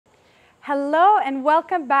Hello and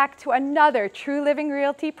welcome back to another True Living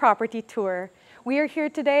Realty property tour. We are here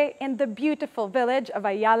today in the beautiful village of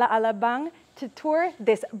Ayala Alabang to tour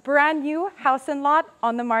this brand new house and lot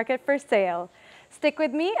on the market for sale. Stick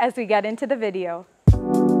with me as we get into the video.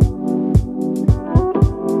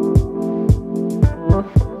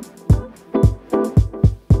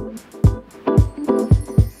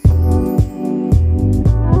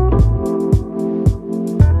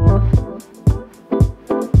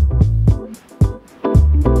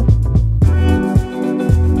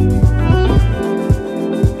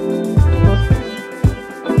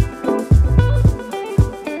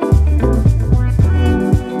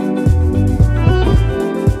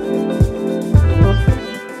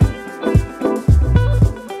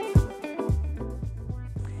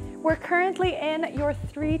 We're currently in your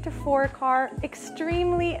 3 to 4 car,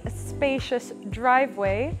 extremely spacious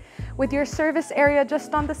driveway with your service area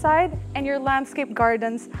just on the side and your landscape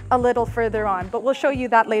gardens a little further on, but we'll show you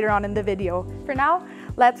that later on in the video. For now,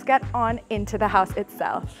 let's get on into the house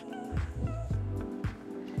itself.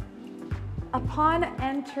 Upon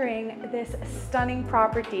entering this stunning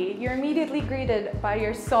property, you're immediately greeted by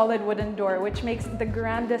your solid wooden door, which makes the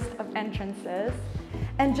grandest of entrances.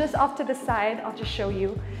 And just off to the side, I'll just show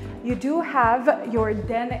you, you do have your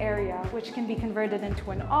den area, which can be converted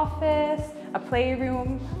into an office, a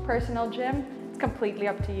playroom, personal gym. It's completely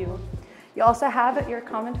up to you. You also have your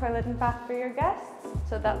common toilet and bath for your guests,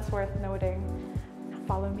 so that's worth noting. Now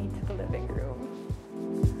follow me to the living room.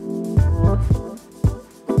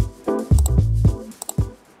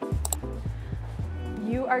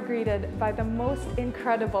 You are greeted by the most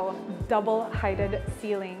incredible double-heighted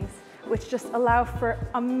ceilings, which just allow for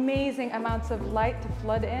amazing amounts of light to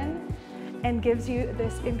flood in and gives you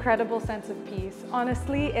this incredible sense of peace.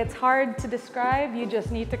 Honestly, it's hard to describe. You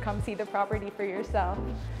just need to come see the property for yourself.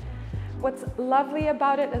 What's lovely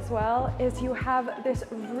about it as well is you have this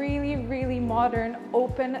really, really modern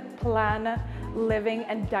open plan living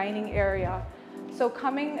and dining area. So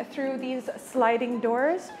coming through these sliding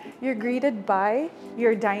doors, you're greeted by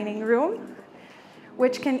your dining room,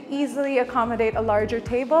 which can easily accommodate a larger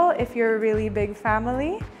table if you're a really big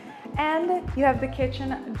family. And you have the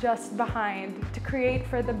kitchen just behind to create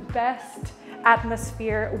for the best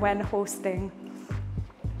atmosphere when hosting.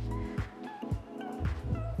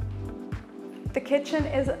 The kitchen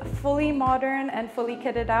is fully modern and fully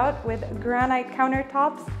kitted out with granite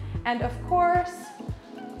countertops and of course,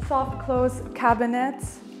 soft close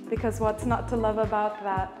cabinets, because what's not to love about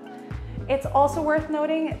that? It's also worth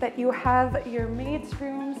noting that you have your maid's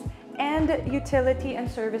rooms and utility and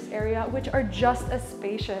service area, which are just as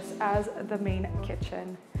spacious as the main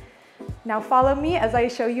kitchen. Now follow me as I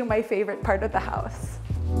show you my favorite part of the house.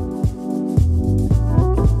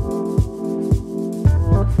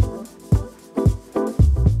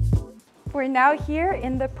 We're now here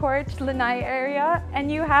in the porch lanai area,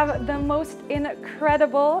 and you have the most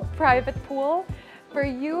incredible private pool for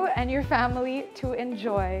you and your family to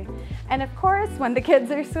enjoy. And of course, when the kids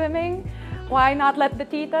are swimming, why not let the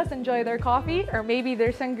titas enjoy their coffee or maybe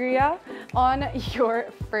their sangria on your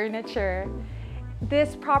furniture?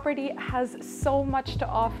 This property has so much to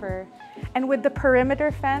offer. And with the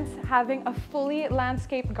perimeter fence having a fully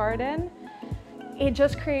landscaped garden, it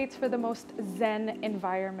just creates for the most zen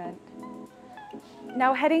environment.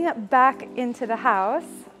 Now heading back into the house,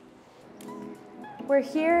 we're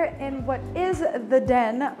here in what is the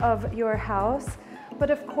den of your house, but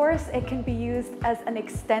of course it can be used as an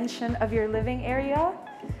extension of your living area,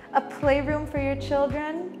 a playroom for your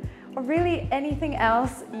children, or really anything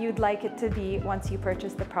else you'd like it to be once you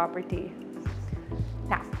purchase the property.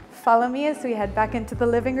 Now, follow me as we head back into the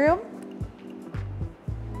living room.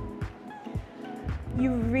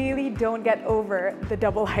 You really don't get over the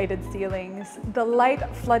double-heighted ceilings. The light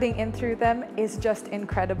flooding in through them is just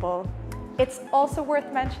incredible. It's also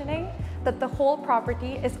worth mentioning that the whole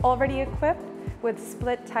property is already equipped with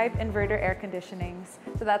split-type inverter air conditionings.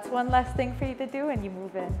 So that's one less thing for you to do when you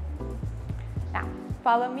move in. Now,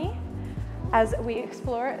 follow me as we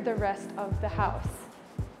explore the rest of the house.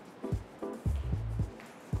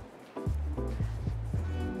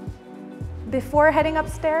 Before heading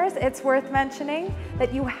upstairs, it's worth mentioning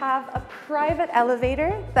that you have a private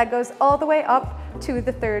elevator that goes all the way up to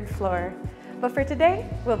the 3rd floor. But for today,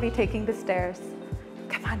 we'll be taking the stairs.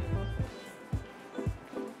 Come on.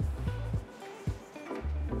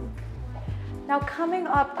 Now coming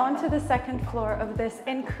up onto the 2nd floor of this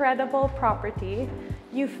incredible property,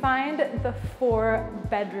 you find the 4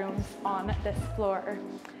 bedrooms on this floor.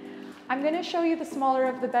 I'm going to show you the smaller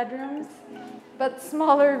of the bedrooms, but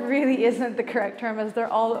smaller really isn't the correct term as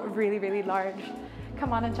they're all really, really large.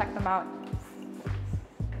 Come on and check them out.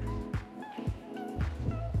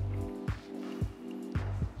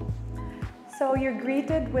 So you're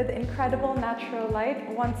greeted with incredible natural light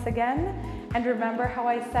once again. And remember how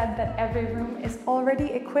I said that every room is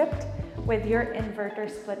already equipped with your inverter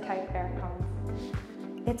split type aircon.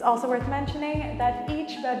 It's also worth mentioning that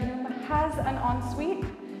each bedroom has an ensuite,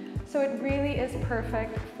 so it really is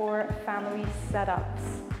perfect for family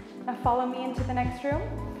setups. Now follow me into the next room.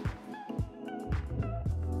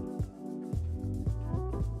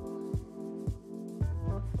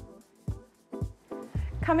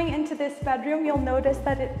 Coming into this bedroom, you'll notice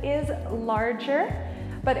that it is larger,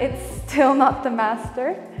 but it's still not the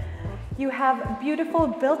master. You have beautiful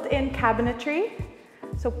built-in cabinetry,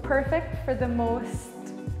 so perfect for the most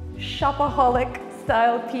shopaholic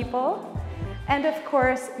style people. And of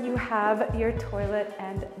course, you have your toilet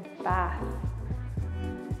and bath.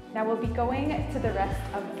 Now we'll be going to the rest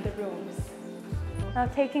of the rooms. Now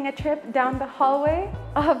taking a trip down the hallway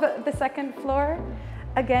of the second floor,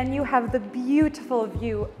 again, you have the beautiful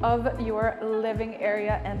view of your living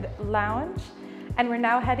area and lounge. And we're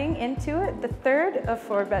now heading into the third of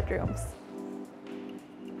 4 bedrooms.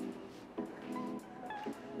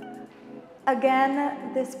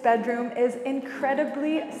 Again, this bedroom is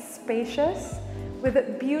incredibly spacious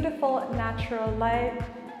with beautiful natural light,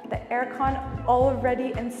 the aircon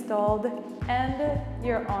already installed, and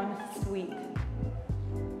your ensuite.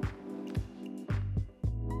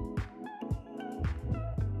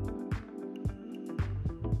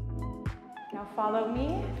 Now follow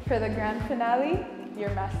me for the grand finale, your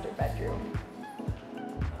master bedroom.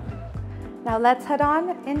 Now let's head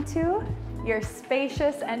on into your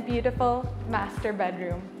spacious and beautiful master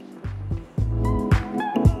bedroom.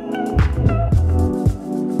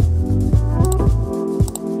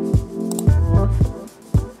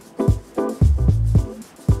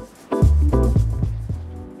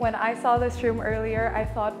 When I saw this room earlier, I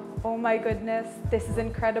thought, oh my goodness, this is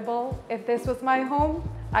incredible. If this was my home,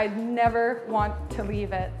 I'd never want to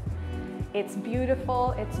leave it. It's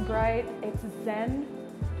beautiful, it's bright, it's zen.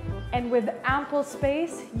 And with ample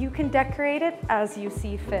space, you can decorate it as you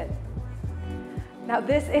see fit. Now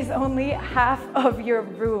this is only half of your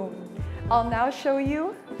room. I'll now show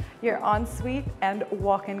you your ensuite and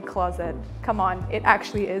walk-in closet. Come on, it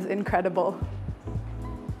actually is incredible.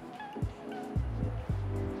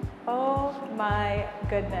 Oh my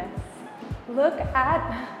goodness. Look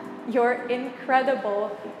at your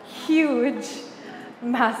incredible, huge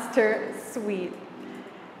master suite.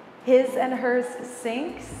 His and hers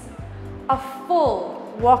sinks, a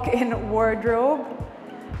full walk-in wardrobe,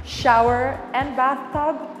 shower and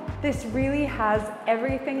bathtub. This really has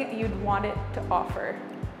everything you'd want it to offer.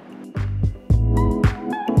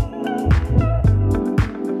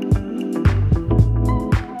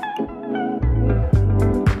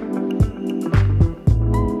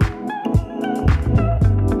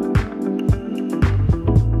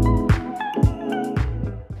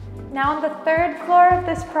 Now on the third floor of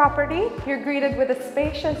this property, you're greeted with a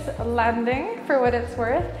spacious landing for what it's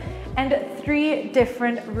worth, and 3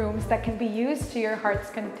 different rooms that can be used to your heart's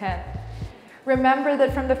content. Remember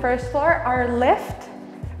that from the first floor, our lift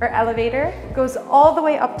or elevator goes all the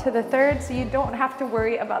way up to the 3rd, so you don't have to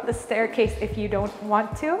worry about the staircase if you don't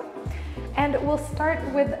want to. And we'll start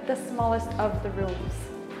with the smallest of the rooms.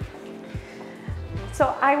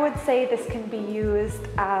 So I would say this can be used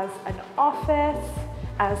as an office,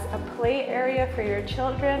 as a play area for your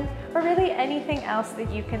children, or really anything else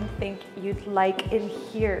that you can think you'd like in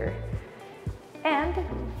here. And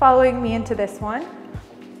following me into this one,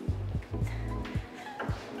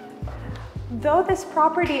 though this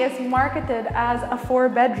property is marketed as a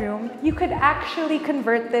 4-bedroom, you could actually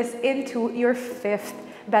convert this into your 5th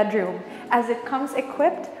bedroom, as it comes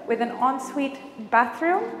equipped with an ensuite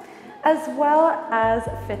bathroom as well as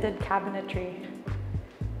fitted cabinetry.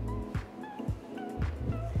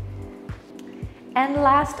 And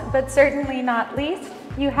last but certainly not least,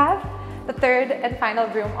 you have the 3rd and final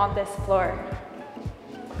room on this floor.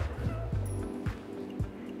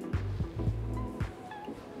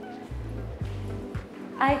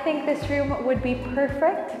 I think this room would be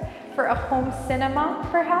perfect for a home cinema,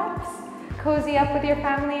 perhaps. Cozy up with your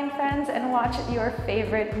family and friends and watch your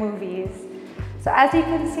favorite movies. So as you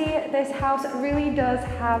can see, this house really does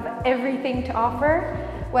have everything to offer,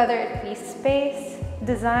 whether it be space,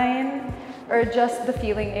 design, or just the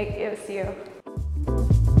feeling it gives you.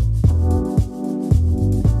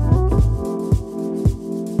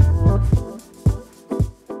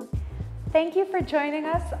 Thank you for joining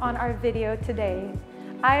us on our video today.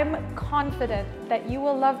 I am confident that you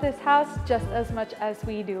will love this house just as much as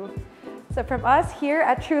we do. So from us here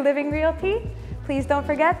at TrueLiving Realty, please don't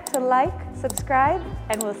forget to like, subscribe,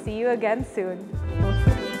 and we'll see you again soon.